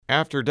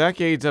After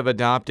decades of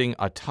adopting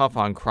a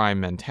tough-on-crime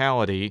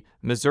mentality,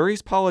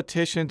 Missouri's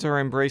politicians are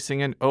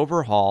embracing an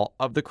overhaul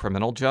of the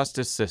criminal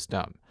justice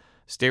system.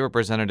 State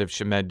Representative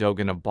Shamed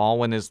Dogan of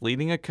Baldwin is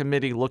leading a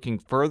committee looking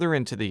further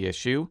into the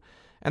issue,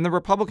 and the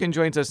Republican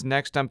joins us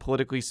next on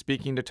Politically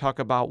Speaking to talk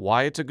about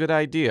why it's a good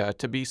idea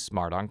to be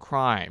smart on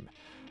crime.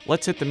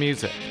 Let's hit the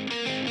music.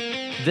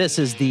 This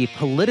is the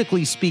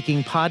Politically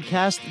Speaking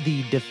podcast,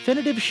 the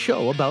definitive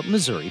show about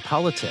Missouri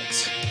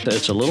politics.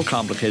 It's a little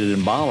complicated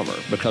in Bolivar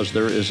because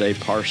there is a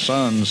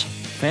Parsons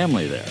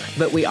family there.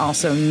 But we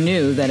also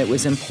knew that it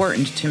was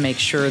important to make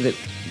sure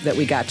that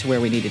we got to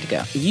where we needed to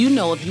go. You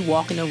know, if you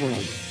walk in a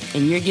room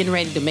and you're getting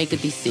ready to make a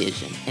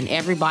decision and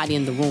everybody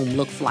in the room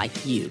looks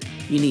like you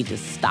need to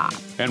stop.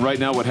 And right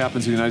now what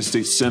happens in the United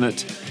States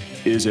Senate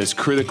is as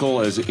critical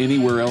as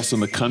anywhere else in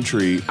the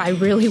country. I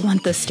really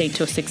want the state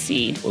to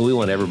succeed. Well, we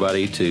want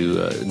everybody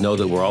to know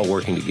that we're all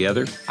working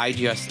together. I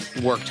just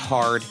worked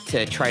hard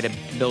to try to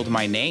build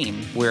my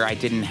name where I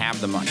didn't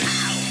have the money.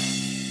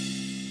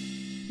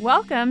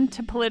 Welcome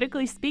to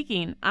Politically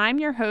Speaking. I'm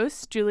your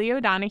host, Julie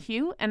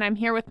O'Donohue, and I'm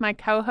here with my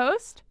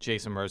co-host,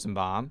 Jason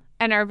Rosenbaum,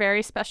 and our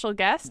very special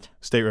guest,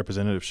 State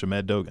Representative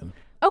Shamed Dogan.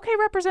 Okay,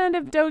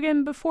 Representative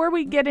Dogan, before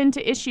we get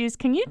into issues,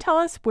 can you tell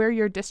us where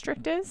your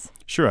district is?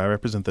 Sure, I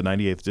represent the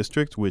 98th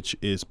District, which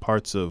is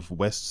parts of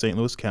West St.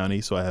 Louis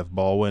County, so I have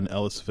Baldwin,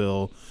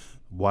 Ellisville,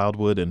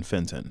 Wildwood, and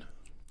Fenton.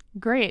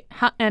 Great.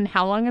 And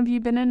how long have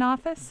you been in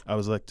office? I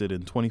was elected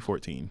in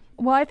 2014.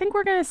 Well, I think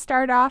we're going to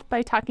start off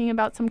by talking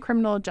about some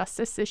criminal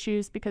justice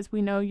issues because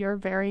we know you're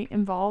very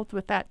involved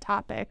with that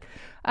topic.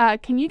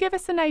 Can you give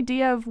us an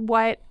idea of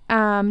what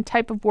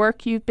type of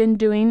work you've been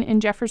doing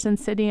in Jefferson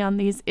City on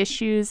these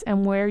issues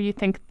and where you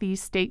think the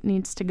state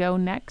needs to go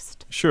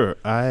next? Sure.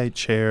 I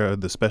chair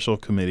the Special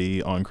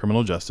Committee on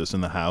Criminal Justice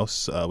in the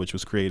House, which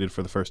was created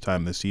for the first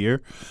time this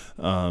year.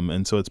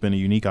 And so it's been a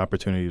unique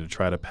opportunity to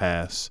try to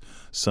pass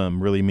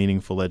some really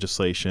meaningful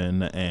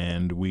legislation,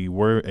 and we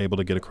were able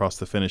to get across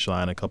the finish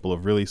line a couple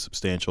of really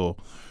substantial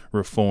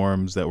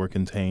reforms that were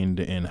contained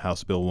in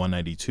House Bill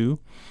 192.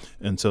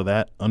 And so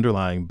that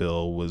underlying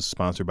bill was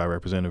sponsored by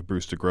Representative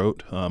Bruce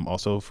DeGroat,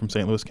 also from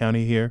St. Louis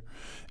County here,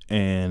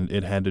 and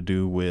it had to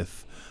do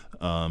with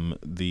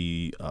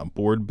the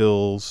board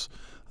bills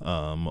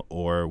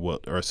or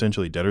what are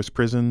essentially debtors'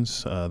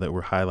 prisons that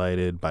were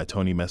highlighted by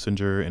Tony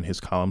Messenger in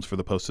his columns for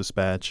the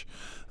Post-Dispatch.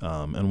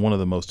 And one of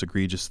the most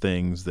egregious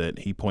things that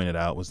he pointed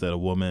out was that a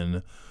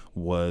woman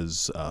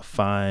was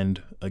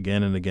fined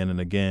again and again and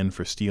again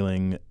for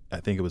stealing, I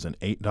think it was an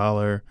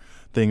 $8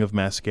 thing of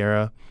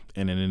mascara,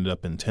 and it ended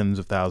up in tens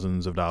of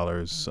thousands of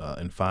dollars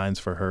in fines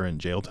for her and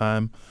jail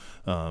time.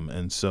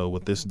 And so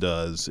what this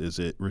does is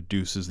it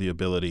reduces the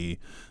ability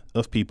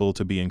of people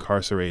to be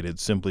incarcerated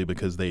simply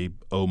because they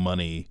owe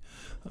money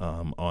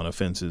on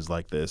offenses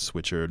like this,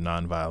 which are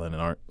nonviolent and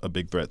aren't a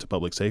big threat to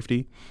public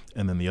safety.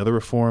 And then the other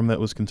reform that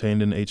was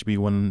contained in HB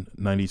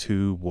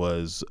 192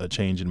 was a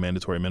change in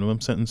mandatory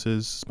minimum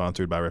sentences,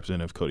 sponsored by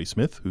Representative Cody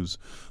Smith, who's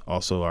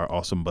also our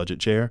awesome budget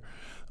chair.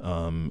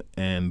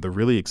 And the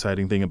really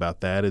exciting thing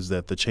about that is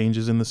that the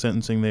changes in the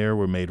sentencing there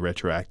were made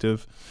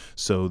retroactive.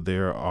 So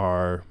there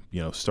are,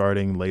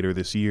 starting later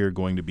this year,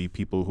 going to be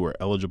people who are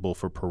eligible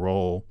for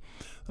parole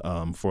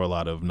for a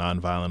lot of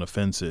nonviolent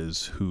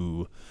offenses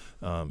who,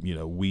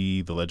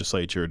 we, the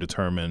legislature,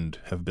 determined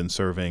have been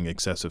serving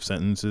excessive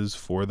sentences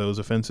for those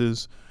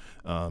offenses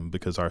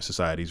because our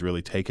society's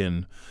really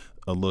taken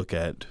a look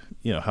at,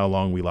 how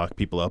long we lock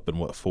people up and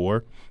what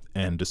for,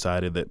 and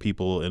decided that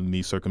people in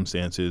these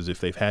circumstances, if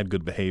they've had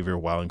good behavior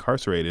while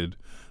incarcerated,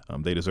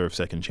 they deserve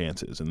second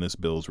chances. And this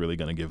bill is really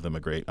going to give them a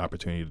great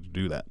opportunity to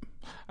do that.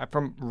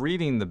 From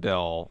reading the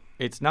bill,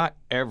 it's not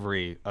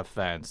every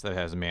offense that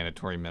has a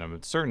mandatory minimum.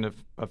 It's certain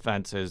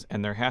offenses,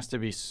 and there has to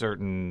be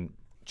certain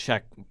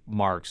check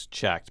marks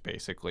checked,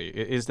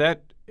 basically.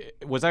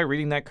 Was I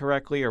reading that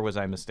correctly, or was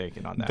I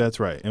mistaken on that?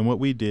 That's right. And what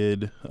we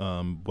did,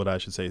 what I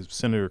should say is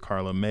Senator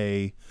Carla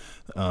May,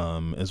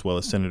 as well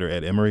as Senator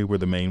Ed Emery were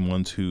the main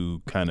ones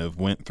who kind of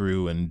went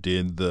through and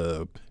did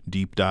the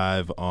deep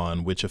dive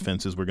on which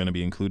offenses were going to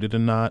be included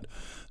and not.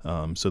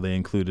 So they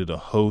included a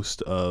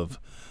host of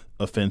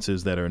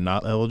offenses that are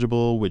not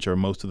eligible, which are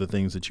most of the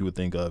things that you would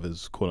think of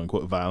as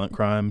quote-unquote violent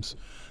crimes.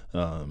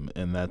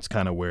 And that's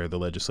kind of where the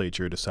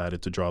legislature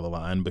decided to draw the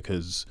line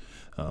because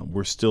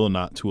we're still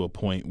not to a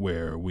point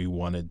where we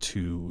wanted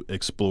to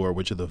explore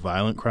which of the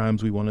violent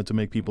crimes we wanted to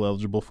make people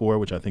eligible for,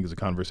 which I think is a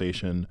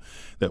conversation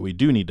that we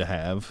do need to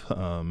have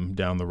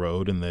down the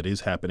road and that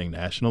is happening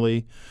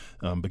nationally.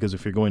 Because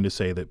if you're going to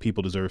say that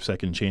people deserve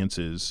second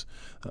chances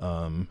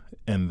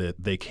and that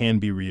they can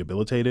be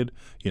rehabilitated,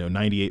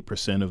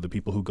 98% of the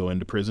people who go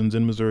into prisons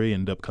in Missouri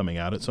end up coming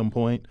out at some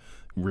point,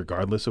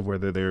 regardless of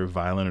whether they're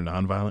violent or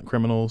nonviolent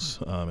criminals.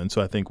 And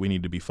so I think we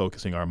need to be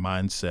focusing our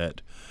mindset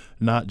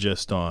not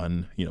just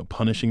on,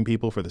 punishing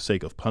people for the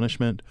sake of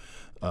punishment,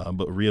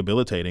 but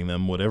rehabilitating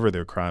them, whatever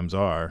their crimes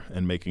are,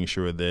 and making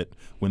sure that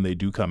when they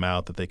do come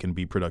out that they can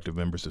be productive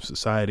members of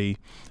society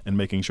and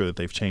making sure that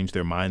they've changed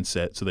their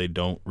mindset so they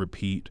don't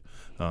repeat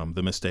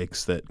the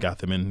mistakes that got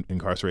them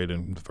incarcerated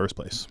in the first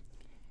place.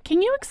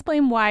 Can you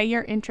explain why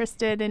you're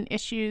interested in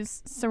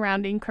issues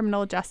surrounding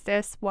criminal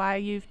justice, why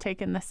you've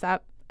taken this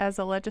up as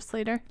a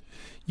legislator?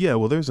 Yeah,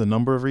 well, there's a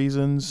number of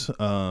reasons,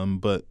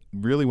 but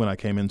really when I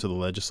came into the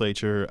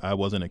legislature, I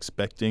wasn't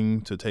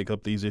expecting to take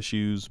up these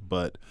issues,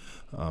 but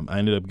I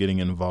ended up getting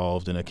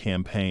involved in a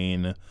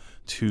campaign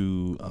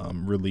to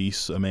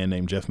release a man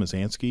named Jeff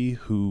Mizanskey,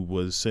 who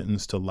was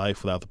sentenced to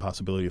life without the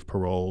possibility of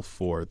parole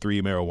for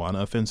 3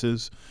 marijuana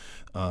offenses.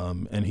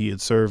 And he had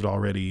served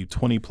already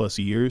 20 plus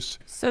years.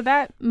 So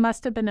that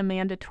must have been a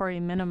mandatory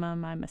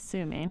minimum, I'm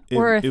assuming. It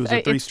was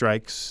a 3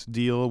 strikes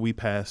deal. We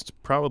passed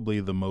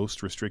probably the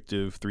most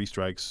restrictive 3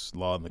 strikes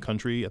law in the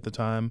country at the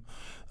time,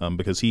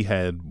 because he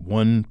had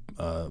 1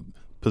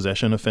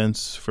 possession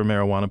offense for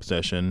marijuana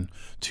possession,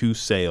 2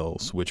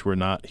 sales, which were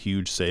not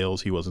huge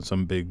sales. He wasn't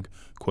some big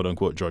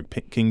quote-unquote drug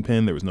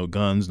kingpin. There was no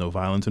guns, no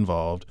violence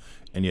involved,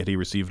 and yet he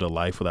received a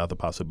life without the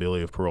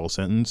possibility of parole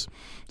sentence.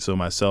 So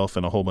myself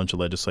and a whole bunch of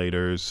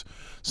legislators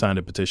signed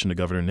a petition to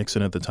Governor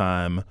Nixon at the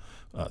time.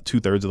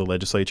 2/3 of the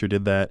legislature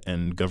did that,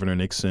 and Governor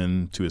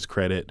Nixon, to his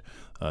credit,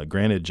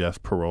 granted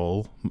Jeff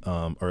parole,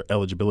 or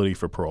eligibility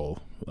for parole,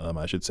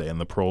 I should say, and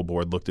the parole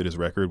board looked at his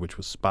record, which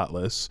was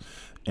spotless,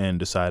 and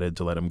decided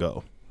to let him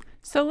go.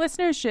 So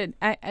listeners should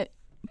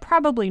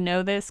probably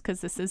know this because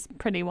this is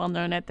pretty well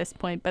known at this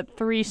point, but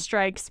 3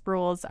 strikes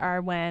rules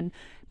are when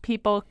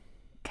people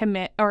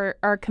commit or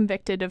are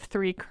convicted of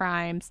 3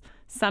 crimes.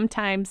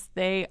 Sometimes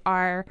they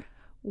are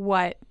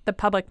what the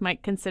public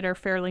might consider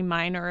fairly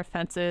minor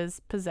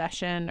offenses,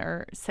 possession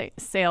or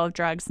sale of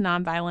drugs,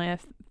 nonviolent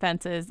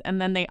offenses,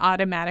 and then they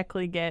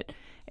automatically get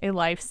a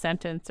life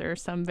sentence or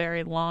some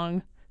very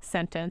long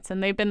sentence.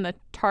 And they've been the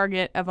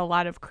target of a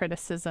lot of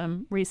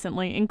criticism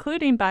recently,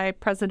 including by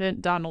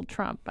President Donald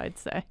Trump, I'd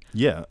say.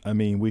 Yeah, I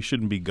mean, we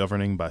shouldn't be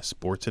governing by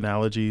sports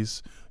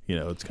analogies. You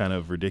know, it's kind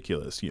of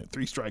ridiculous.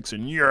 3 strikes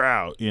and you're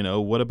out.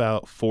 What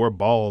about 4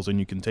 balls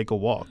and you can take a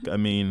walk? I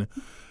mean,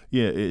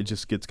 yeah, it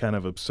just gets kind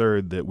of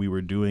absurd that we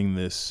were doing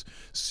this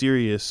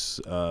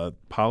serious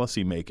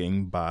policy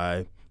making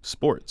by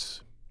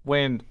sports.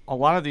 When a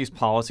lot of these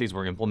policies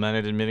were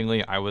implemented,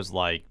 admittedly, I was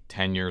like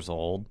 10 years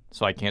old,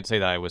 so I can't say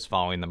that I was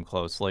following them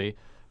closely.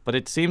 But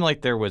it seemed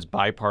like there was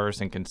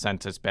bipartisan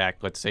consensus back,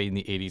 let's say in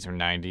the 80s or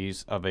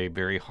 90s, of a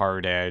very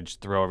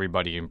hard-edged, throw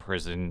everybody in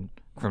prison,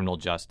 criminal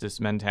justice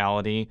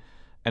mentality.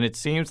 And it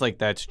seems like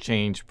that's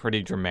changed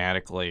pretty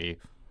dramatically,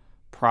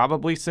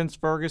 probably since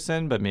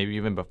Ferguson, but maybe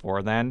even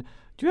before then.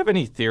 Do you have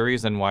any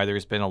theories on why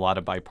there's been a lot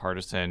of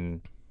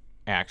bipartisan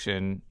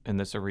action in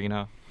this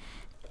arena?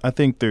 I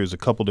think there's a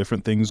couple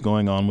different things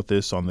going on with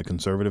this on the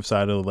conservative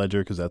side of the ledger,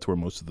 because that's where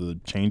most of the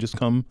changes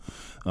come.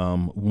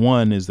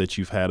 One is that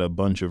you've had a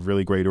bunch of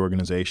really great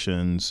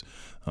organizations,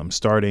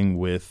 starting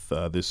with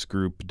this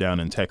group down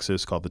in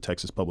Texas called the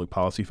Texas Public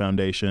Policy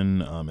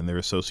Foundation, and their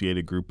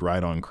associated group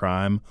Right on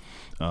Crime.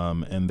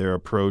 And their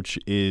approach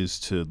is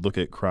to look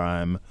at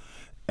crime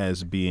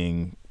as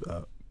being,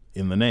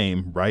 in the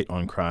name, right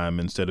on crime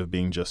instead of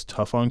being just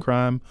tough on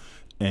crime.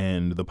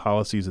 And the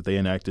policies that they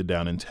enacted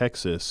down in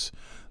Texas,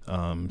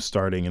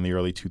 starting in the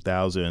early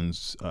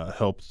 2000s,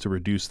 helped to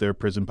reduce their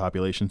prison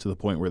population to the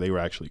point where they were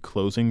actually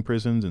closing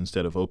prisons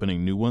instead of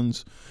opening new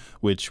ones,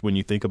 which when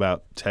you think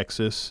about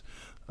Texas,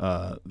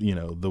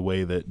 the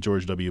way that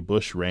George W.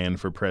 Bush ran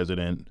for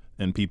president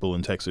and people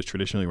in Texas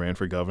traditionally ran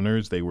for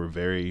governors, they were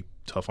very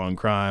tough on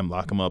crime,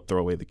 lock them up, throw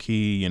away the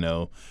key,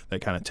 that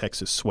kind of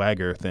Texas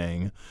swagger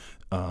thing.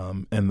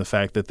 And the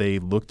fact that they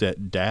looked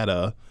at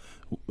data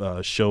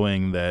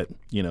showing that,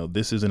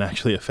 this isn't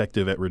actually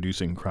effective at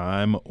reducing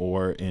crime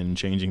or in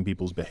changing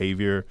people's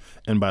behavior.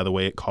 And by the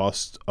way, it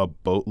costs a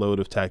boatload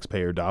of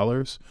taxpayer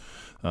dollars.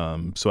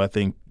 So I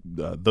think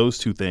those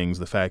 2 things,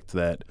 the fact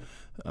that,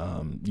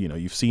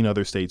 you've seen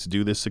other states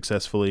do this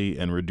successfully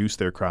and reduce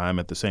their crime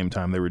at the same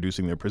time they're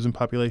reducing their prison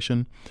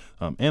population,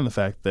 and the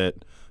fact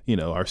that,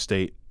 our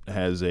state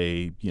has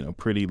a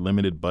pretty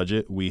limited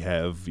budget. We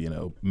have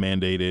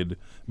mandated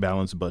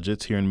balanced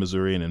budgets here in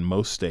Missouri and in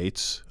most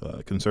states,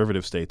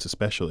 conservative states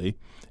especially,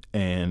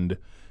 and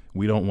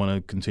we don't want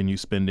to continue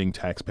spending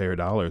taxpayer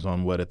dollars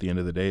on what at the end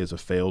of the day is a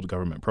failed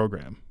government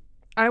program.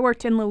 I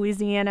worked in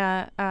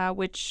Louisiana,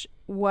 which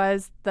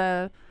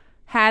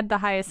had the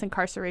highest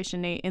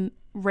incarceration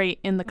rate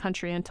in the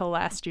country until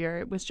last year.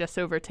 It was just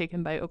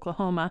overtaken by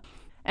Oklahoma.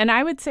 And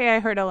I would say I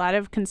heard a lot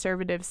of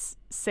conservatives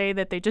say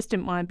that they just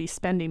didn't want to be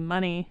spending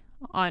money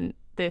on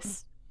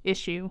this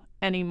issue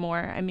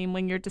anymore. I mean,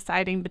 when you're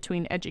deciding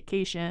between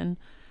education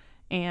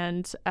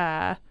and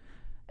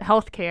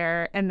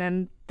healthcare, and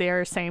then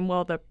they're saying,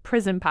 well, the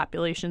prison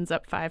population's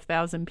up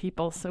 5,000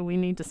 people, so we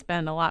need to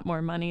spend a lot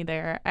more money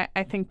there.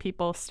 I think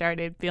people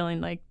started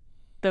feeling like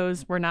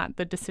those were not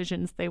the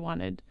decisions they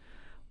wanted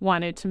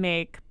to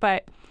make.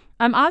 But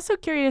I'm also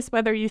curious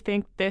whether you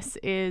think this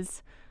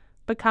is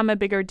become a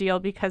bigger deal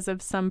because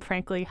of some,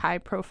 frankly,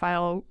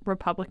 high-profile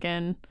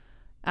Republican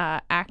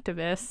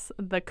activists.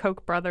 The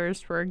Koch brothers,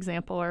 for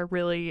example, are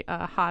really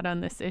hot on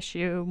this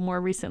issue.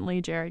 More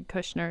recently, Jared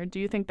Kushner. Do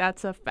you think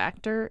that's a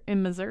factor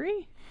in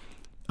Missouri?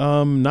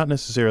 Not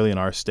necessarily in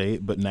our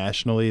state, but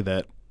nationally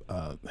that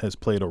has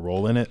played a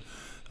role in it.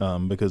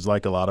 because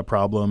like a lot of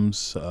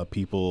problems,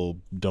 people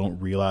don't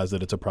realize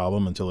that it's a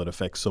problem until it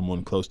affects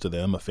someone close to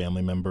them, a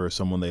family member or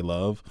someone they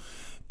love.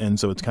 And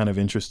so it's kind of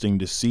interesting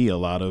to see a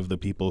lot of the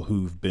people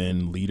who've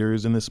been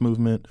leaders in this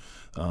movement,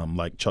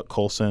 like Chuck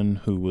Colson,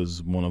 who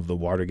was one of the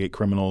Watergate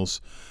criminals,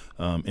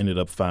 ended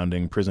up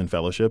founding Prison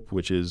Fellowship,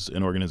 which is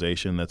an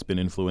organization that's been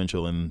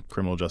influential in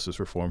criminal justice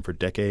reform for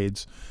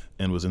decades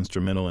and was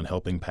instrumental in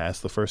helping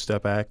pass the First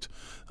Step Act.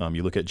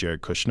 You look at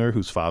Jared Kushner,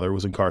 whose father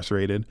was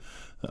incarcerated,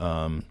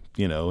 and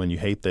you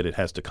hate that it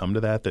has to come to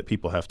that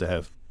people have to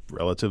have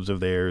relatives of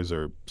theirs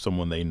or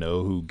someone they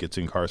know who gets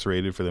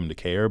incarcerated for them to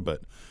care.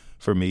 But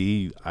for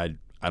me, I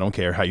don't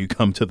care how you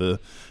come to the,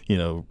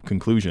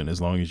 conclusion,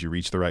 as long as you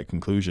reach the right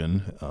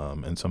conclusion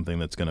and something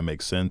that's going to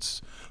make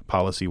sense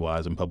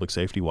policy-wise and public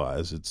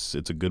safety-wise.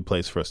 It's a good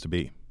place for us to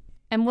be.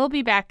 And we'll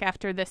be back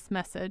after this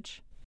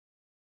message.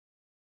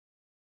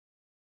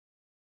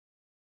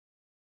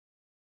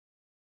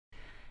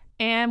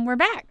 And we're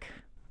back.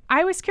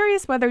 I was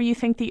curious whether you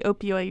think the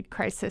opioid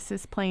crisis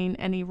is playing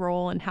any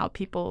role in how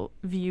people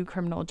view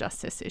criminal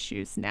justice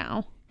issues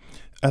now.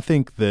 I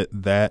think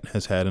that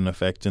has had an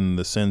effect in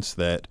the sense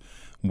that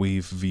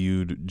we've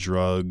viewed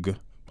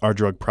our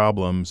drug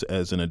problems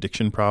as an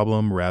addiction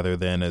problem rather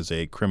than as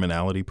a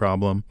criminality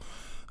problem.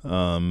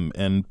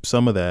 And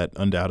some of that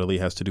undoubtedly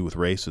has to do with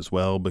race as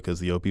well, because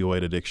the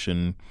opioid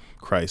addiction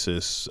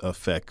crisis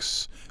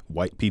affects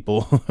white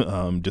people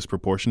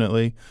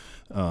disproportionately.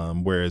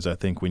 Whereas I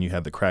think when you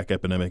had the crack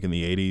epidemic in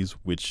the 80s,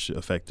 which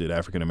affected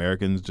African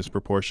Americans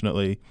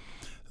disproportionately,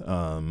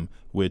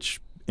 which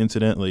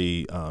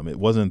incidentally, it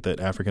wasn't that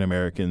African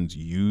Americans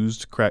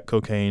used crack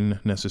cocaine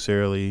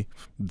necessarily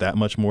that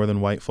much more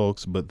than white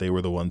folks, but they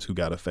were the ones who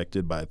got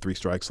affected by 3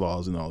 strikes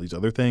laws and all these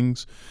other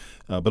things.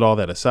 But all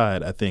that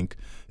aside, I think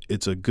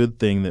it's a good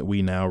thing that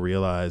we now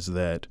realize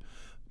that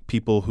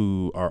people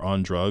who are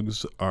on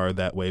drugs are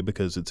that way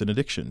because it's an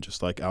addiction,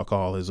 just like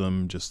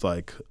alcoholism, just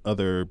like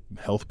other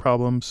health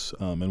problems.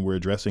 And we're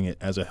addressing it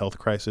as a health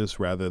crisis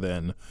rather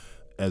than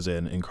as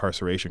an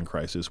incarceration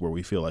crisis where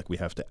we feel like we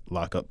have to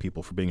lock up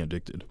people for being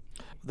addicted.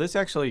 This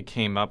actually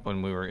came up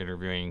when we were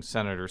interviewing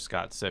Senator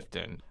Scott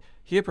Sifton.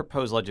 He had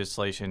proposed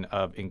legislation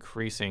of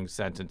increasing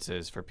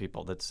sentences for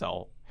people that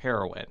sell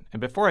heroin. And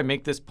before I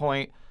make this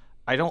point,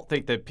 I don't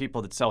think that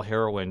people that sell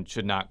heroin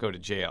should not go to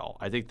jail.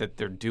 I think that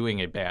they're doing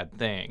a bad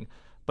thing.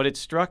 But it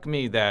struck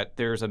me that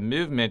there's a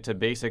movement to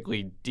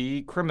basically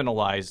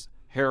decriminalize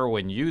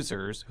heroin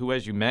users who,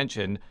 as you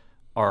mentioned,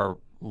 are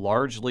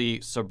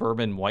largely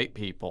suburban white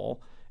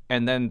people,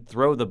 and then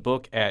throw the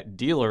book at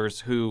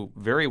dealers who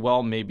very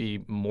well may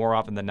be more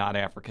often than not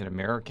African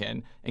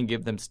American and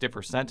give them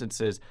stiffer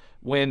sentences,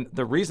 when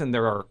the reason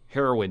there are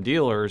heroin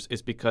dealers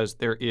is because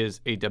there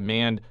is a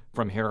demand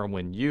from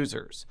heroin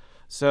users.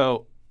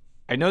 So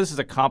I know this is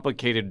a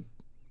complicated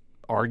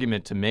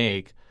argument to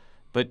make,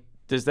 but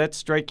does that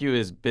strike you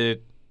as a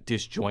bit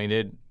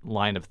disjointed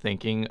line of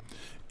thinking?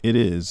 It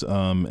is,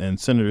 and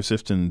Senator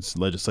Sifton's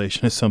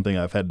legislation is something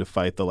I've had to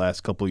fight the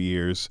last couple of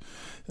years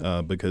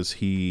because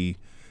he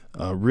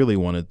really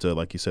wanted to,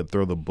 like you said,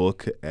 throw the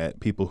book at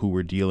people who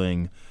were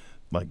dealing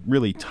like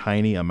really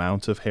tiny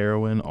amounts of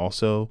heroin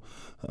also.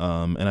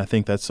 And I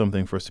think that's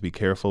something for us to be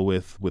careful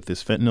with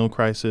this fentanyl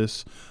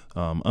crisis.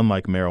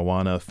 Unlike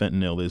marijuana,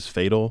 fentanyl is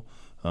fatal.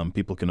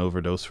 People can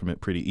overdose from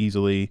it pretty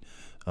easily.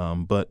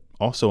 But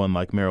also,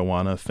 unlike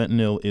marijuana,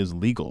 fentanyl is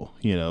legal.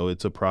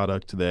 It's a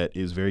product that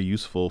is very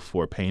useful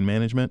for pain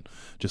management,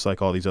 just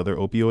like all these other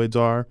opioids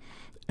are.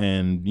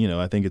 And,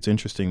 I think it's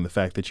interesting the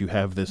fact that you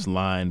have this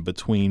line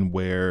between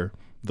where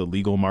the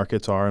legal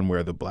markets are and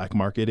where the black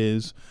market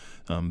is.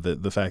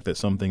 The fact that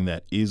something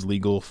that is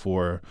legal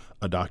for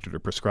a doctor to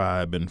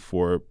prescribe and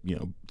for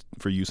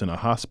use in a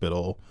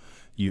hospital,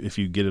 if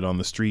you get it on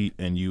the street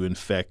and you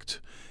infect,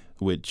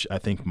 which I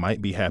think might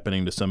be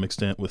happening to some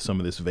extent with some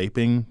of this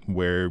vaping,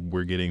 where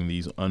we're getting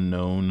these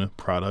unknown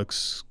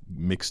products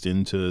mixed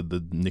into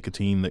the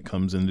nicotine that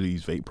comes into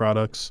these vape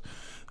products.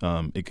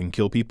 It can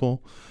kill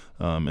people.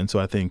 And so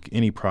I think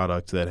any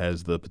product that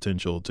has the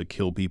potential to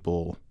kill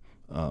people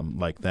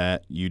like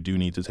that, you do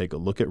need to take a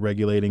look at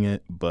regulating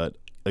it. But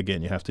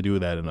again, you have to do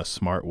that in a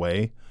smart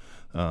way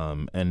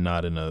and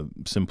not in a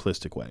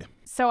simplistic way.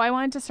 So I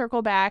wanted to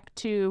circle back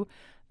to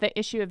the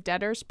issue of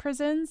debtors'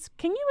 prisons.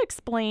 Can you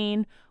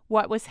explain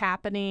what was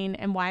happening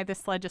and why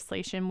this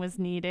legislation was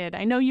needed?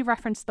 I know you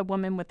referenced the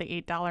woman with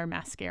the $8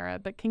 mascara,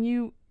 but can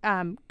you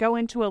go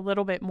into a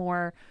little bit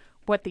more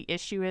what the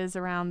issue is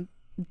around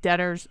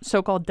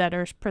so-called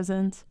debtors'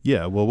 prisons?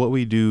 Yeah, well, what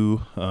we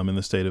do in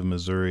the state of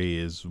Missouri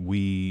is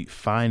we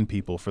fine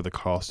people for the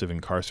cost of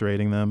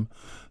incarcerating them.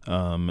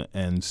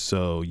 And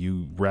so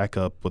you rack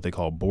up what they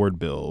call board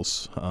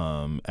bills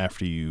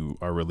after you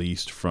are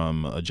released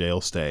from a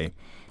jail stay.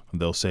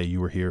 They'll say you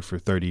were here for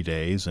 30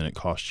 days and it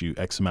cost you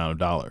X amount of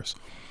dollars.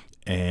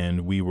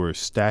 And we were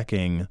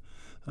stacking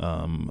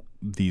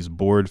these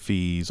board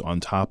fees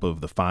on top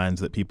of the fines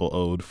that people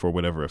owed for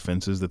whatever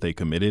offenses that they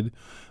committed.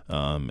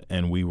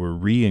 And we were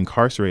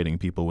reincarcerating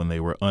people when they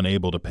were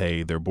unable to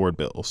pay their board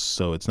bills.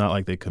 So it's not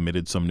like they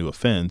committed some new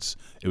offense.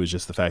 It was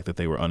just the fact that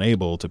they were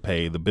unable to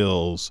pay the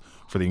bills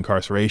for the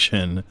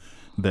incarceration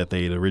that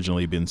they had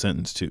originally been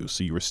sentenced to.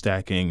 So you were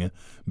stacking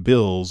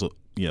bills,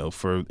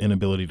 for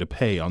inability to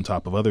pay on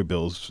top of other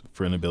bills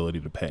for inability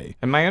to pay.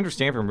 And my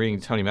understanding from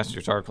reading Tony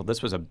Messenger's article,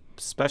 this was a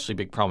especially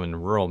big problem in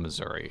rural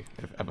Missouri,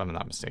 if I'm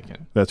not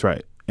mistaken. That's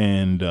right.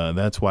 And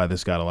that's why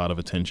this got a lot of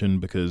attention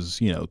because,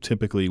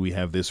 typically we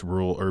have this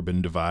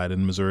rural-urban divide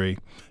in Missouri,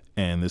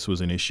 and this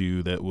was an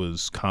issue that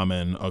was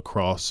common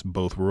across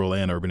both rural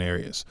and urban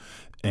areas.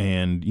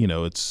 And,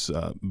 it's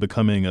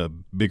becoming a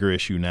bigger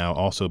issue now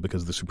also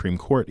because the Supreme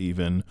Court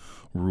even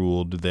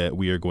ruled that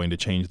we are going to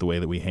change the way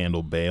that we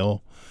handle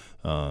bail.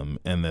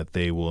 And that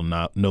they will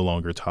no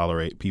longer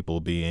tolerate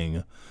people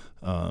being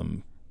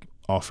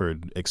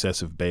offered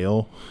excessive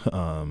bail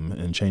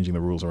and changing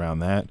the rules around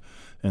that.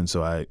 And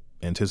so I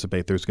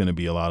anticipate there's going to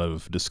be a lot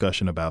of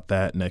discussion about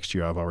that next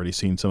year. I've already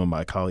seen some of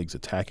my colleagues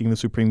attacking the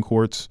Supreme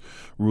Court's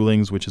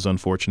rulings, which is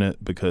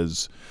unfortunate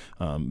because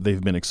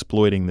they've been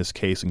exploiting this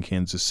case in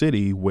Kansas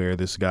City where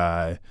this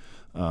guy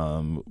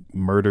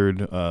murdered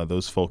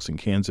those folks in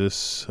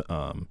Kansas.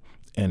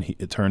 And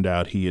it turned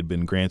out he had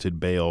been granted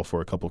bail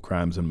for a couple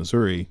crimes in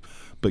Missouri.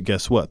 But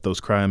guess what? Those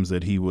crimes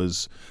that he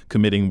was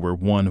committing were,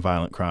 one,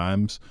 violent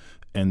crimes,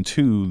 and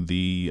two,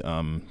 the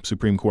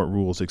Supreme Court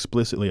rules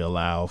explicitly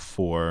allow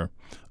for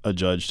a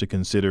judge to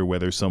consider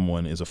whether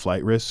someone is a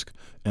flight risk.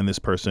 And this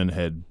person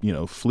had,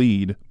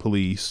 fled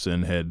police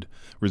and had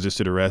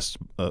resisted arrest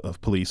of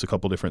police a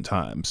couple different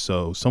times.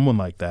 So someone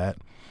like that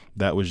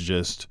was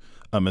just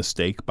a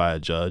mistake by a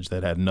judge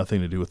that had nothing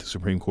to do with the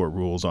Supreme Court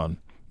rules on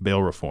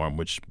bail reform,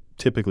 which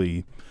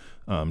typically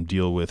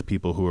deal with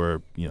people who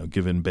are,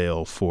 given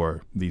bail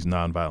for these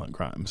nonviolent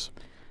crimes.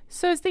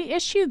 So is the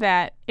issue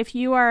that if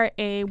you are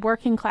a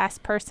working class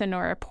person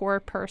or a poor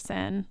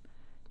person,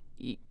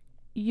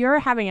 you're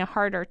having a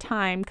harder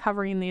time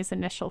covering these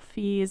initial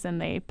fees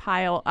and they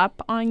pile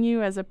up on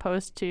you as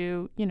opposed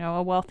to,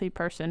 a wealthy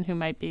person who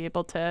might be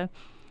able to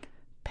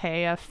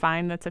pay a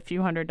fine that's a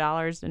few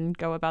 $100s and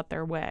go about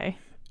their way?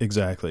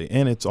 Exactly.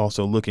 And it's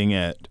also looking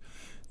at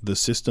the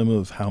system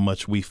of how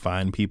much we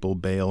fine people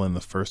bail in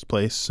the first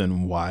place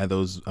and why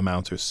those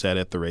amounts are set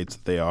at the rates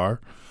that they are.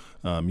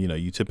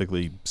 You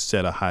typically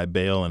set a high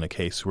bail in a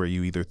case where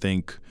you either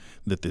think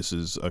that this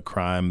is a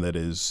crime that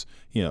is,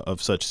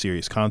 of such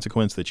serious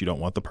consequence that you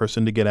don't want the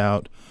person to get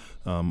out,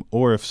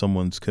 or if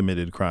someone's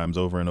committed crimes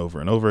over and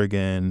over and over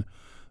again,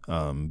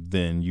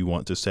 then you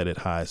want to set it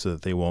high so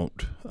that they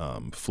won't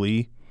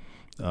flee.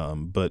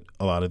 But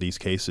a lot of these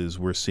cases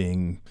we're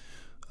seeing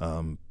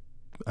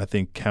I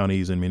think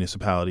counties and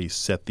municipalities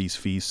set these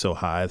fees so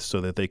high so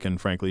that they can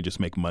frankly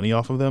just make money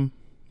off of them.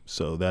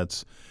 So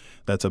that's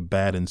a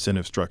bad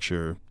incentive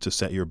structure to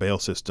set your bail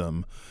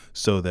system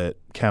so that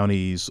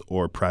counties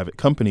or private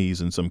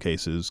companies in some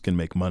cases can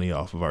make money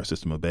off of our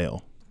system of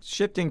bail.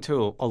 Shifting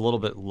to a little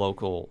bit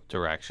local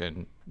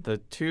direction, the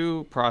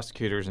two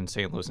prosecutors in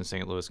St. Louis and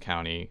St. Louis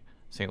County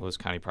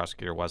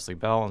Prosecutor Wesley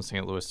Bell and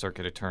St. Louis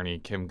Circuit Attorney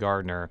Kim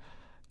Gardner,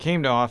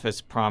 came to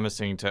office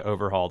promising to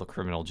overhaul the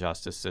criminal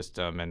justice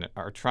system and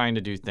are trying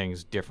to do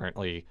things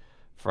differently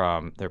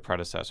from their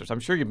predecessors. I'm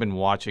sure you've been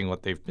watching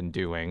what they've been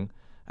doing,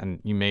 and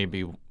you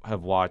maybe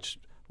have watched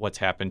what's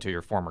happened to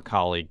your former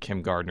colleague,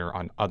 Kim Gardner,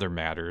 on other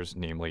matters,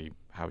 namely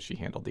how she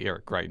handled the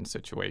Eric Greitens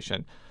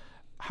situation.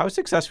 How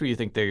successful do you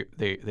think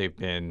they've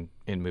been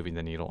in moving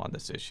the needle on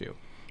this issue?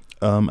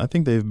 I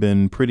think they've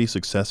been pretty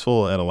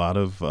successful at a lot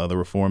of the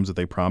reforms that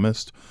they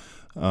promised.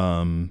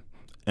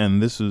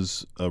 And this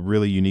is a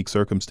really unique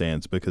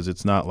circumstance because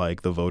it's not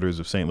like the voters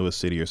of St. Louis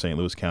City or St.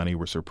 Louis County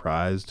were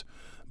surprised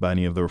by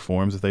any of the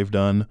reforms that they've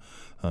done.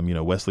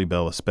 Wesley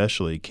Bell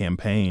especially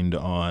campaigned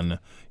on,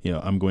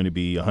 I'm going to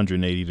be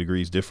 180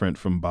 degrees different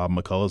from Bob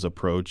McCullough's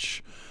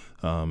approach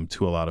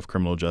to a lot of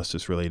criminal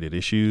justice related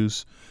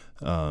issues.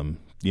 And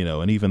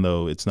even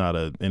though it's not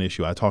an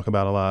issue I talk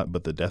about a lot,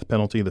 but the death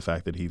penalty, the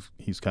fact that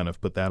he's kind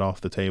of put that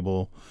off the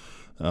table,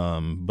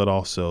 but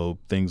also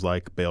things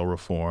like bail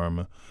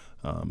reform,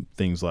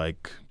 things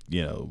like,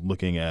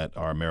 looking at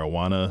our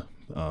marijuana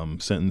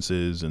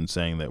sentences and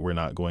saying that we're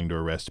not going to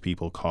arrest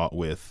people caught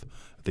with,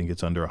 I think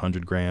it's under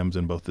 100 grams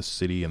in both the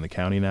city and the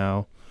county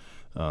now.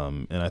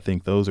 And I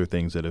think those are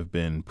things that have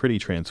been pretty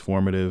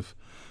transformative.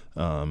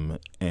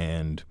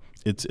 And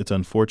it's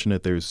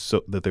unfortunate there's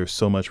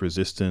so much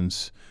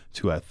resistance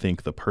to, I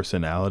think, the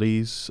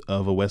personalities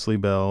of a Wesley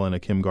Bell and a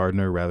Kim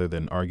Gardner rather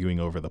than arguing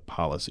over the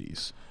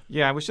policies.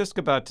 Yeah, I was just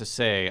about to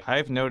say,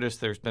 I've noticed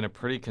there's been a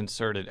pretty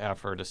concerted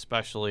effort,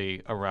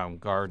 especially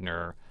around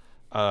Gardner,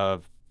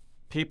 of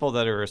people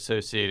that are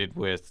associated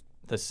with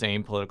the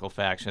same political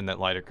faction that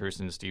Lyda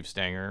Cruz and Steve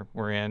Stenger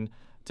were in,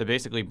 to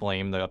basically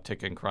blame the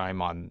uptick in crime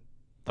on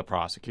the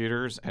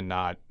prosecutors and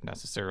not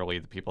necessarily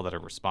the people that are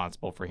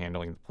responsible for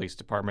handling the police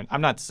department. I'm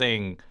not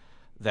saying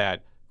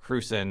that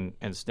Cruzen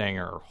and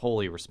Stenger are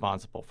wholly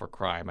responsible for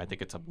crime. I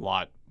think it's a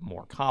lot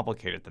more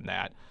complicated than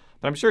that.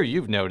 But I'm sure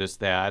you've noticed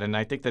that, and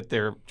I think that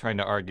they're trying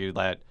to argue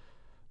that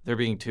they're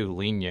being too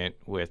lenient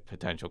with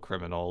potential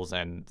criminals,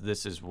 and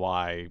this is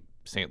why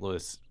St.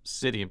 Louis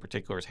City in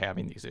particular is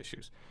having these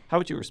issues. How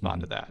would you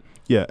respond to that?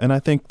 Yeah, and I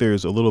think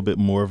there's a little bit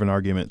more of an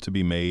argument to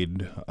be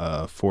made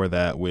for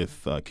that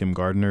with Kim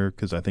Gardner,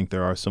 because I think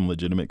there are some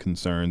legitimate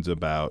concerns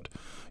about,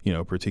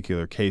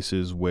 particular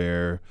cases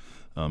where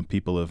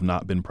people have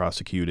not been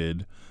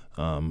prosecuted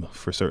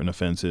for certain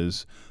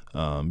offenses.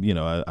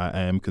 I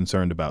am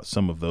concerned about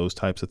some of those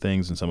types of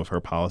things and some of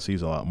her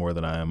policies a lot more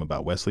than I am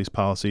about Wesley's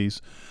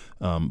policies.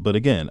 But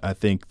again, I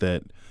think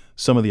that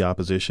some of the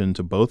opposition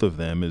to both of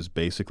them is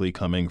basically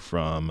coming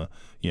from,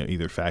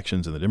 either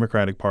factions in the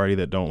Democratic Party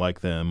that don't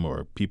like them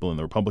or people in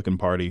the Republican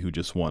Party who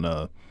just want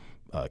to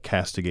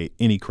castigate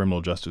any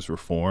criminal justice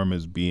reform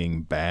as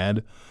being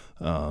bad.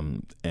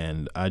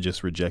 And I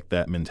just reject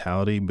that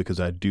mentality because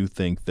I do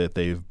think that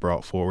they've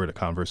brought forward a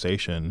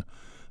conversation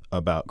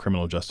about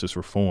criminal justice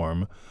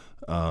reform,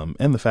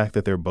 and the fact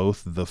that they're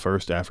both the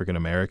first African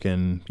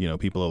American,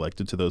 people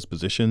elected to those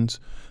positions,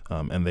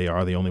 and they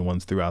are the only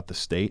ones throughout the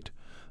state.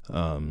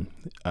 And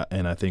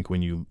I think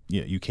when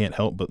you can't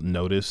help but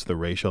notice the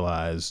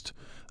racialized,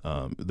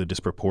 the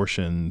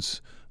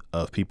disproportions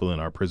of people in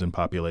our prison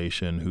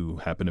population who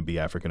happen to be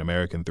African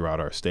American throughout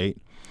our state,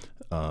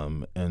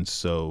 and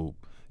so.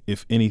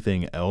 If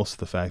anything else,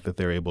 the fact that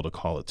they're able to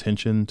call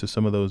attention to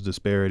some of those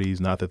disparities,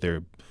 not that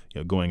they're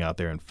going out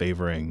there and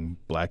favoring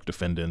black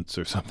defendants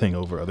or something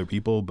over other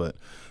people, but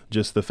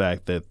just the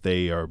fact that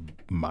they are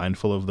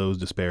mindful of those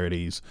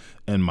disparities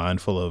and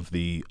mindful of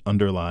the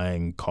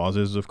underlying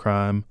causes of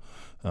crime,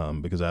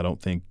 because I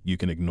don't think you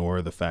can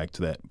ignore the fact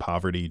that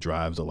poverty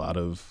drives a lot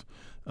of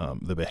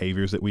the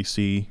behaviors that we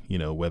see,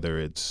 whether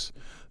it's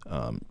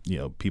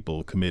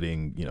people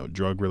committing,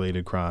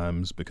 drug-related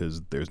crimes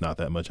because there's not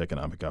that much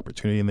economic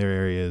opportunity in their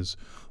areas,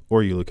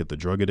 or you look at the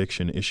drug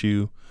addiction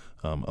issue.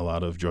 A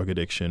lot of drug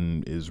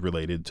addiction is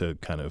related to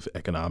kind of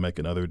economic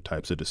and other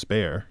types of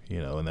despair,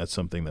 and that's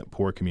something that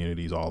poor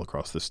communities all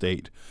across the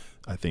state,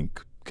 I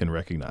think, can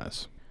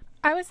recognize.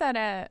 I was at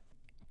a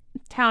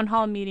town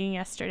hall meeting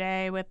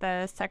yesterday with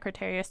the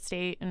Secretary of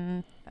State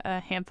and a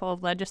handful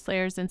of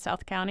legislators in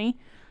South County,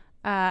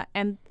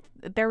 and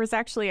there was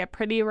actually a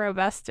pretty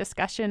robust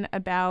discussion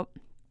about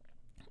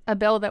a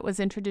bill that was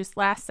introduced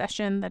last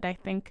session that I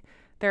think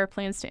there are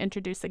plans to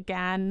introduce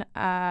again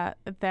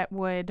that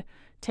would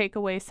take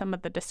away some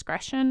of the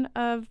discretion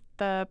of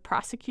the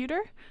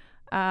prosecutor.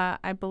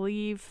 I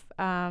believe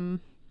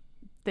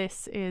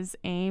this is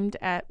aimed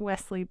at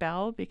Wesley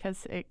Bell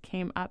because it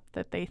came up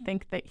that they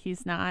think that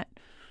he's not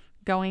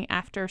going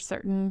after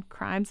certain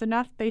crimes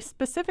enough. They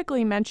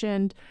specifically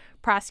mentioned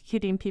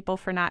prosecuting people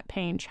for not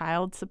paying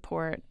child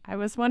support. I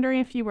was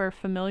wondering if you were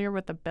familiar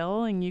with the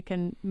bill and you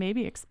can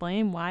maybe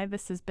explain why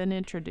this has been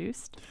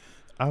introduced.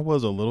 I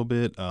was a little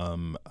bit.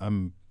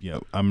 I'm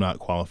not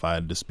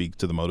qualified to speak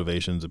to the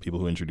motivations of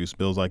people who introduce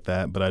bills like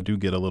that, but I do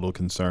get a little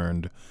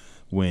concerned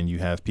when you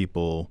have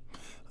people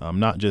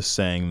not just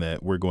saying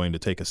that we're going to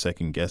take a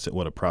second guess at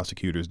what a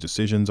prosecutor's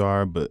decisions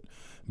are, but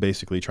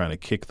basically trying to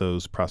kick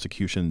those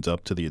prosecutions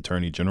up to the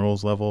attorney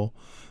general's level.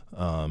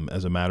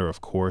 As a matter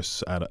of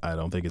course, I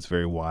don't think it's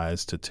very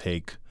wise to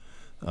take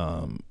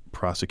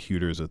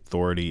prosecutors'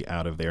 authority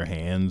out of their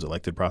hands,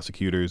 elected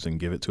prosecutors, and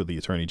give it to the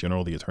attorney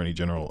general. The attorney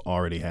general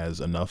already has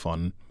enough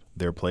on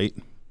their plate.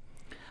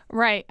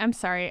 Right. I'm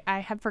sorry. I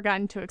had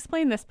forgotten to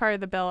explain this part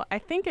of the bill. I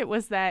think it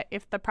was that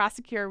if the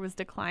prosecutor was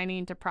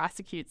declining to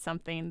prosecute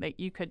something, that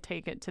you could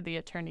take it to the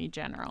attorney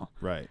general.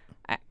 Right.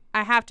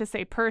 I have to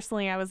say,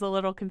 personally, I was a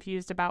little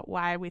confused about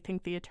why we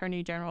think the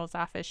attorney general's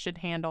office should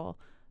handle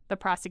the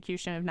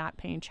prosecution of not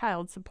paying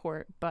child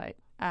support, but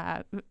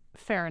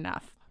fair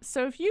enough.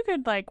 So if you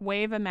could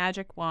wave a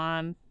magic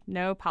wand,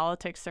 no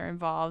politics are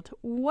involved,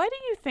 what do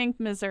you think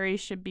Missouri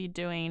should be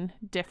doing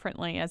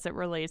differently as it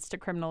relates to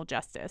criminal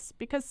justice?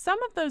 Because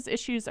some of those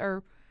issues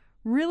are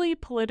really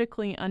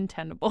politically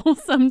untenable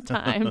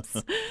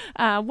sometimes.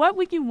 What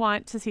would you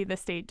want to see the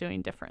state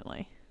doing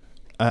differently?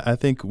 I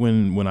think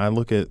when I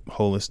look at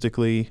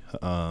holistically,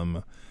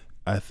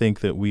 I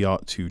think that we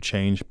ought to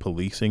change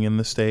policing in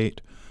the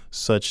state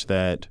such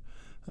that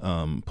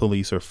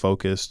police are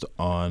focused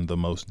on the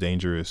most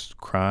dangerous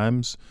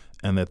crimes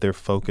and that they're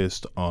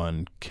focused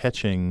on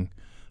catching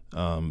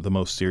the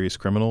most serious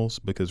criminals,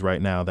 because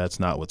right now that's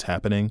not what's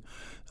happening.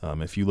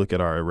 If you look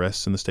at our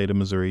arrests in the state of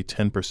Missouri,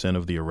 10%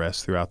 of the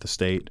arrests throughout the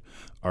state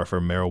are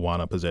for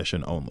marijuana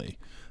possession only.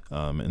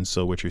 And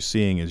so what you're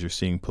seeing is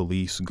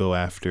police go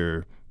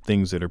after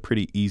things that are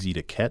pretty easy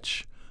to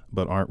catch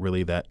but aren't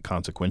really that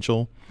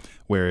consequential.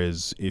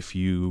 Whereas if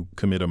you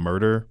commit a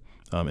murder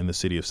in the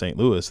city of St.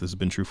 Louis, this has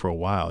been true for a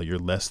while, you're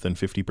less than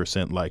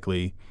 50%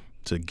 likely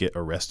to get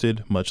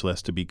arrested, much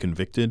less to be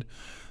convicted.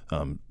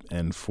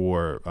 And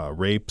for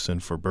rapes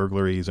and for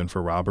burglaries and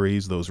for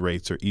robberies, those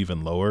rates are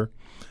even lower.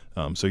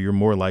 So you're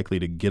more likely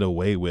to get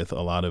away with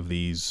a lot of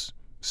these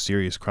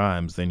serious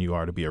crimes than you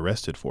are to be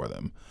arrested for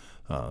them.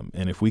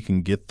 And if we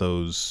can get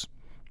those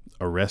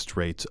arrest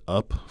rates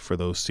up for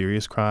those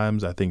serious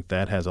crimes, I think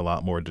that has a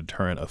lot more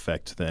deterrent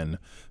effect than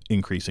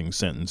increasing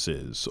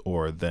sentences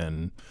or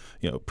than,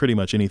 pretty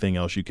much anything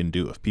else you can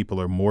do. If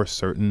people are more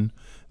certain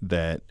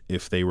that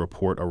if they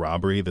report a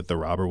robbery that the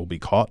robber will be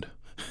caught,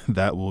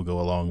 that will go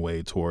a long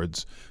way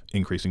towards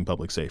increasing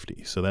public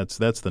safety. So that's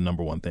the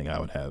number one thing I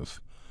would have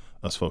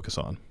us focus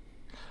on.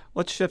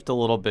 Let's shift a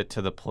little bit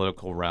to the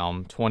political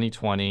realm.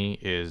 2020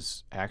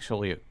 is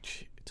actually,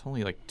 it's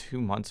only like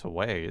 2 months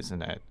away,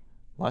 isn't it?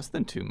 Less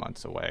than 2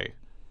 months away.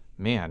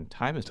 Man,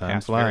 time has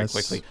passed very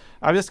quickly.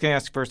 I'm just going to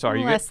ask first,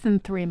 less than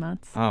 3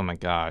 months. Oh my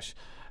gosh.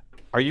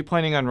 Are you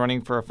planning on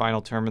running for a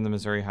final term in the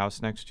Missouri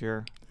House next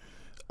year?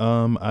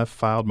 I've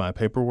filed my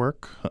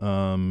paperwork,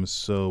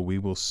 so we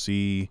will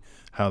see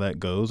how that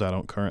goes. I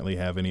don't currently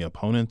have any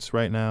opponents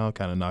right now,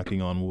 kind of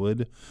knocking on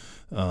wood,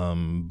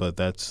 but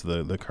that's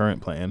the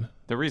current plan.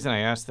 The reason I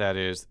ask that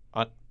is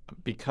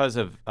because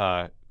of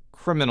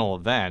criminal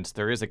events,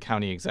 there is a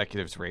county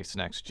executive's race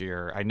next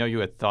year. I know you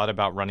had thought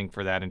about running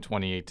for that in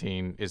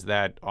 2018. Is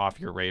that off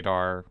your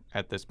radar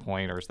at this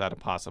point, or is that a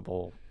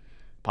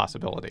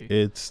possibility?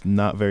 It's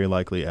not very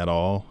likely at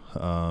all,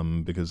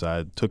 because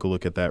I took a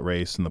look at that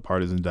race and the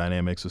partisan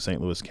dynamics of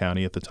St. Louis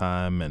County at the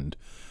time and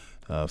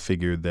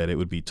figured that it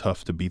would be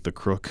tough to beat the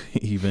crook,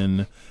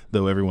 even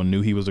though everyone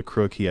knew he was a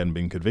crook. He hadn't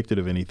been convicted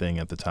of anything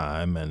at the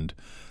time. And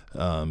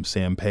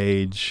Sam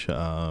Page,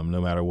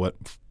 no matter what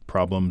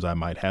problems I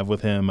might have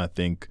with him, I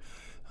think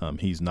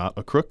he's not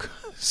a crook.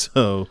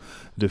 So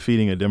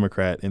defeating a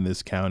Democrat in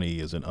this county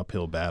is an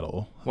uphill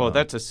battle. Well,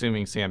 that's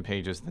assuming Sam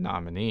Page is the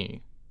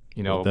nominee.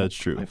 Well, that's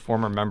true. A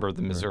former member of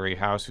the Missouri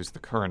House, who's the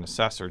current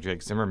assessor,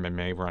 Jake Zimmerman,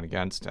 may run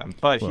against him.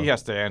 But he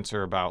has to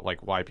answer about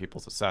why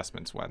people's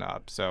assessments went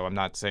up. So I'm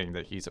not saying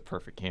that he's a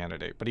perfect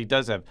candidate. But he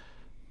does have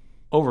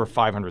over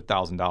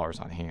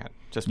 $500,000 on hand.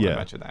 Just want to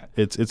mention that.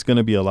 It's going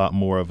to be a lot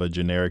more of a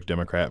generic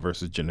Democrat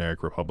versus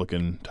generic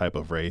Republican type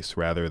of race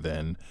rather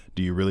than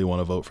do you really want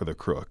to vote for the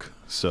crook?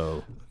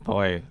 So,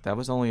 boy, that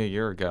was only a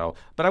year ago.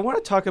 But I want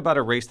to talk about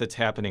a race that's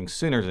happening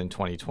sooner than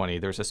 2020.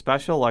 There's a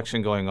special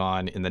election going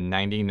on in the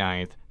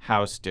 99th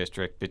House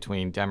District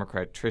between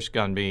Democrat Trish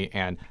Gunby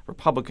and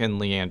Republican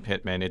Leanne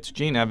Pittman. It's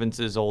Gene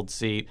Evans's old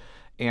seat.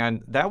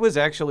 And that was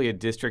actually a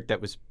district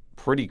that was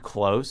pretty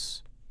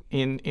close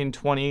in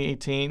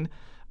 2018.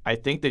 I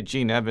think that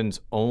Gene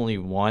Evans only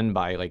won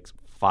by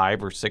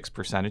 5 or 6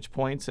 percentage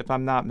points, if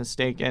I'm not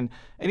mistaken.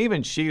 And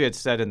even she had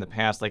said in the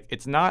past,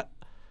 it's not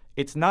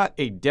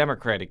a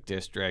Democratic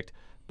district,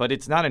 but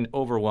it's not an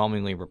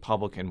overwhelmingly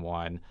Republican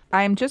one.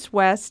 I'm just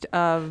west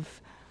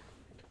of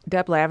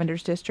Deb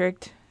Lavender's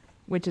district,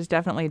 which is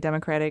definitely a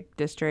Democratic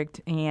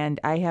district, and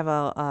I have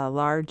a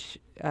large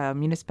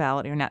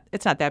municipality,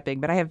 it's not that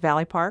big, but I have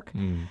Valley Park,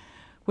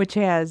 which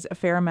has a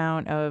fair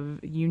amount of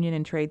union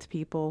and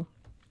tradespeople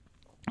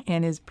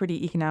and is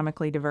pretty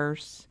economically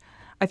diverse.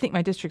 I think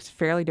my district's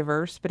fairly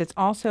diverse, but it's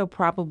also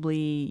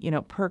probably,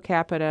 per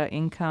capita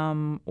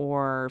income,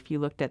 or if you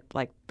looked at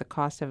the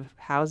cost of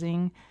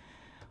housing,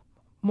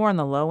 more on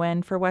the low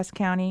end for West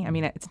County. I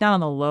mean, it's not on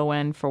the low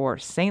end for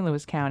St.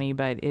 Louis County,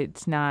 but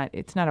it's not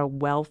a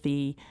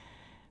wealthy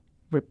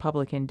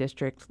Republican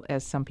district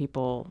as some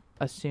people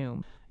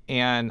assume.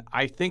 And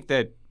I think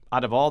that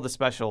out of all the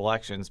special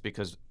elections,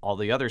 because all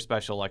the other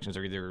special elections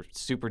are either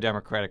super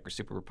Democratic or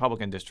super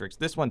Republican districts,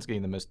 this one's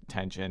getting the most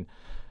attention.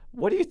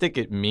 What do you think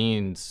it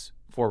means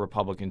for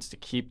Republicans to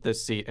keep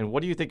this seat, and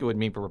what do you think it would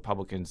mean for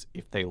Republicans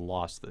if they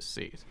lost this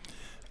seat?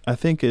 I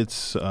think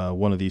it's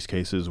one of these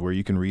cases where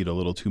you can read a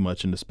little too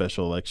much into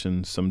special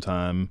elections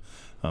sometime,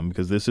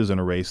 because this isn't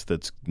a race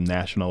that's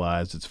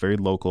nationalized. It's very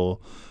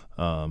local.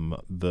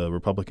 The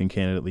Republican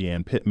candidate,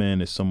 Leanne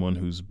Pittman, is someone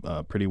who's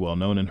pretty well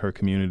known in her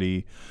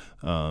community.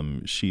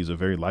 She's a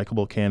very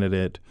likable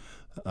candidate,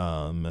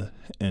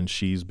 and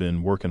she's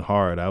been working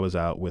hard. I was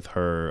out with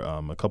her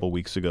a couple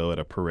weeks ago at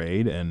a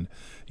parade, and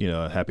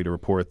happy to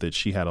report that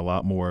she had a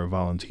lot more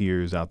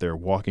volunteers out there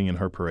walking in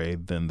her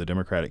parade than the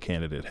Democratic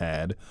candidate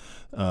had.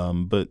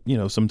 But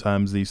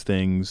sometimes these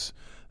things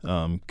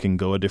can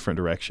go a different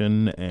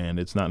direction, and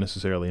it's not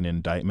necessarily an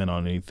indictment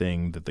on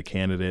anything that the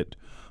candidate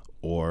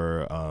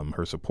or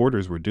her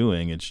supporters were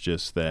doing. It's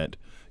just that,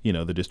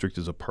 the district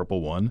is a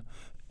purple one,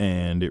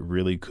 and it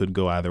really could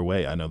go either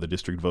way. I know the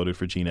district voted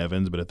for Gene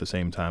Evans, but at the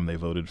same time they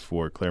voted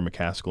for Claire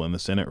McCaskill in the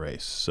Senate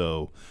race.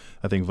 So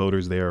I think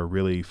voters there are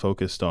really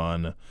focused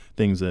on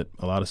things that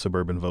a lot of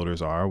suburban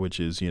voters are, which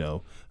is,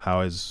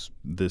 how is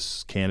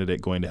this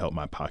candidate going to help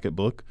my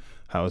pocketbook?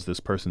 How is this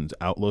person's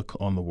outlook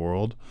on the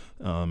world?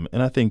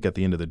 And I think at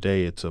the end of the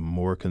day, it's a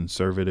more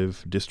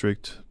conservative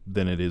district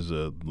than it is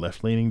a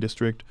left-leaning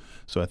district.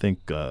 So I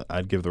think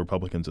I'd give the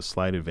Republicans a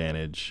slight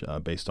advantage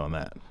based on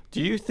that.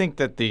 Do you think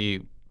that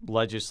the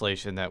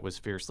legislation that was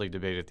fiercely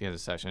debated at the end of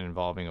the session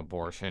involving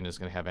abortion is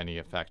going to have any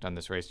effect on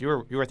this race? You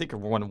were I think,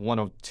 one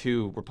of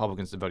two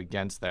Republicans to vote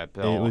against that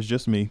bill. It was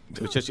just me.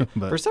 It was just you.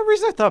 For some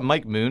reason, I thought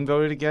Mike Moon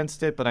voted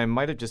against it, but I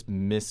might have just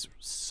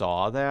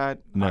missaw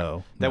that.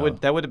 No. That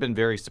would have been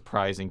very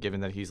surprising,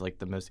 given that he's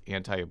the most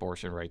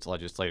anti-abortion rights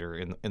legislator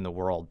in the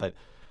world. But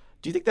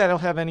Do you think that'll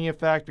have any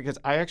effect? Because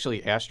I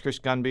actually asked Trish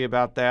Gunby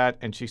about that,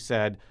 and she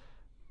said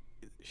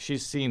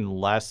she's seen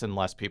less and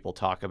less people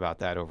talk about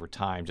that over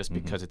time just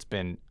because it's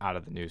been out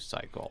of the news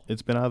cycle.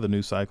 It's been out of the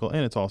news cycle,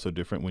 and it's also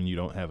different when you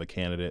don't have a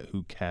candidate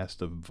who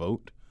cast a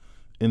vote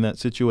in that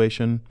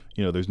situation.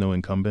 There's no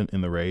incumbent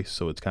in the race,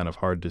 so it's kind of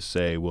hard to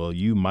say, well,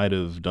 you might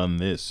have done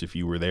this if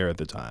you were there at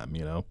the time,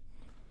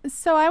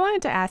 So I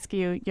wanted to ask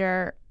you,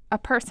 you're a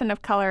person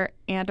of color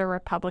and a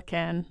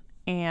Republican,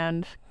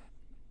 and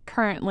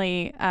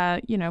currently,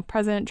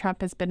 President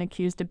Trump has been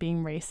accused of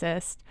being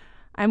racist.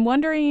 I'm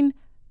wondering,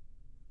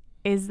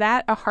 is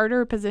that a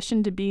harder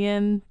position to be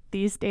in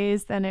these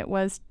days than it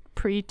was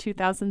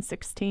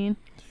pre-2016?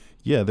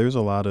 Yeah, there's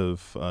a lot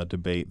of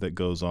debate that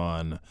goes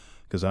on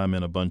because I'm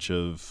in a bunch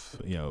of,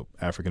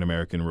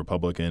 African-American,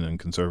 Republican, and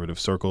conservative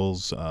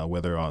circles,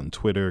 whether on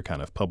Twitter,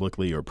 kind of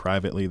publicly or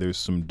privately. There's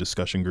some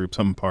discussion groups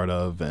I'm part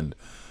of, and,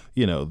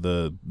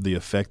 the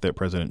effect that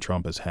President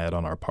Trump has had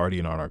on our party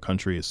and on our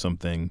country is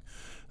something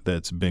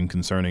that's been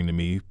concerning to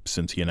me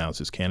since he announced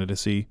his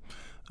candidacy.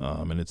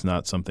 And it's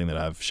not something that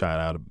I've shied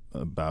out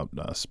about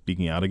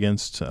speaking out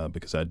against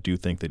because I do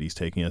think that he's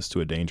taking us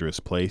to a dangerous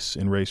place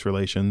in race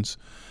relations.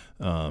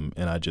 And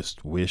I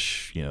just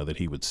wish, that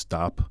he would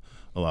stop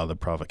a lot of the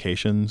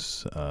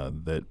provocations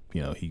that,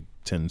 he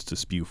tends to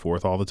spew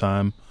forth all the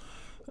time.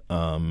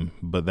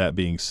 But that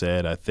being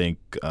said, I think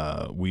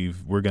we're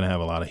going to have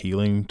a lot of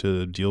healing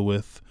to deal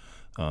with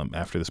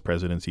after this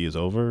presidency is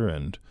over.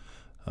 And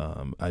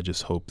I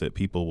just hope that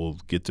people will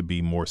get to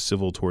be more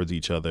civil towards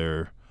each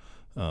other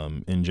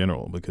in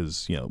general,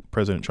 because,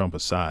 President Trump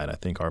aside, I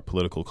think our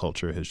political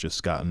culture has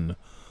just gotten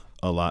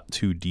a lot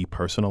too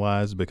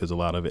depersonalized because a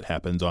lot of it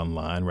happens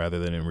online rather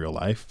than in real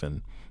life.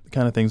 And the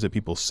kind of things that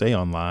people say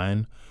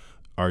online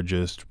are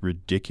just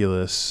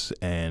ridiculous.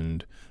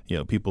 And,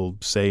 people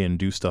say and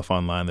do stuff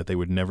online that they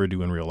would never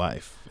do in real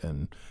life.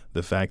 And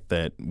the fact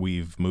that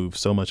we've moved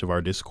so much of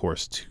our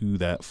discourse to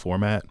that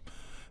format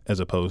as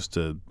opposed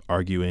to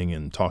arguing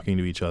and talking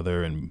to each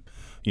other and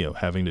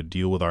having to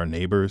deal with our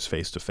neighbors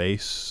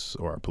face-to-face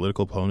or our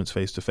political opponents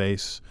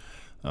face-to-face.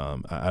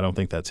 I don't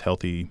think that's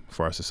healthy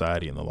for our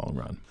society in the long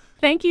run.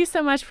 Thank you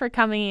so much for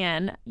coming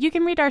in. You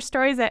can read our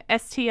stories at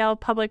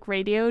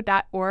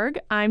stlpublicradio.org.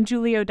 I'm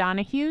Julie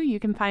O'Donohue. You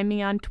can find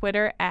me on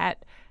Twitter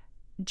at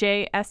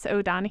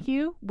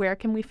JSO'Donohue. Where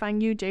can we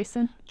find you,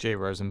 Jason? Jay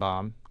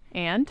Rosenbaum.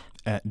 And?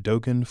 At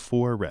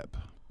Dogan4Rep.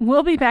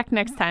 We'll be back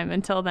next time.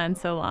 Until then,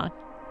 so long.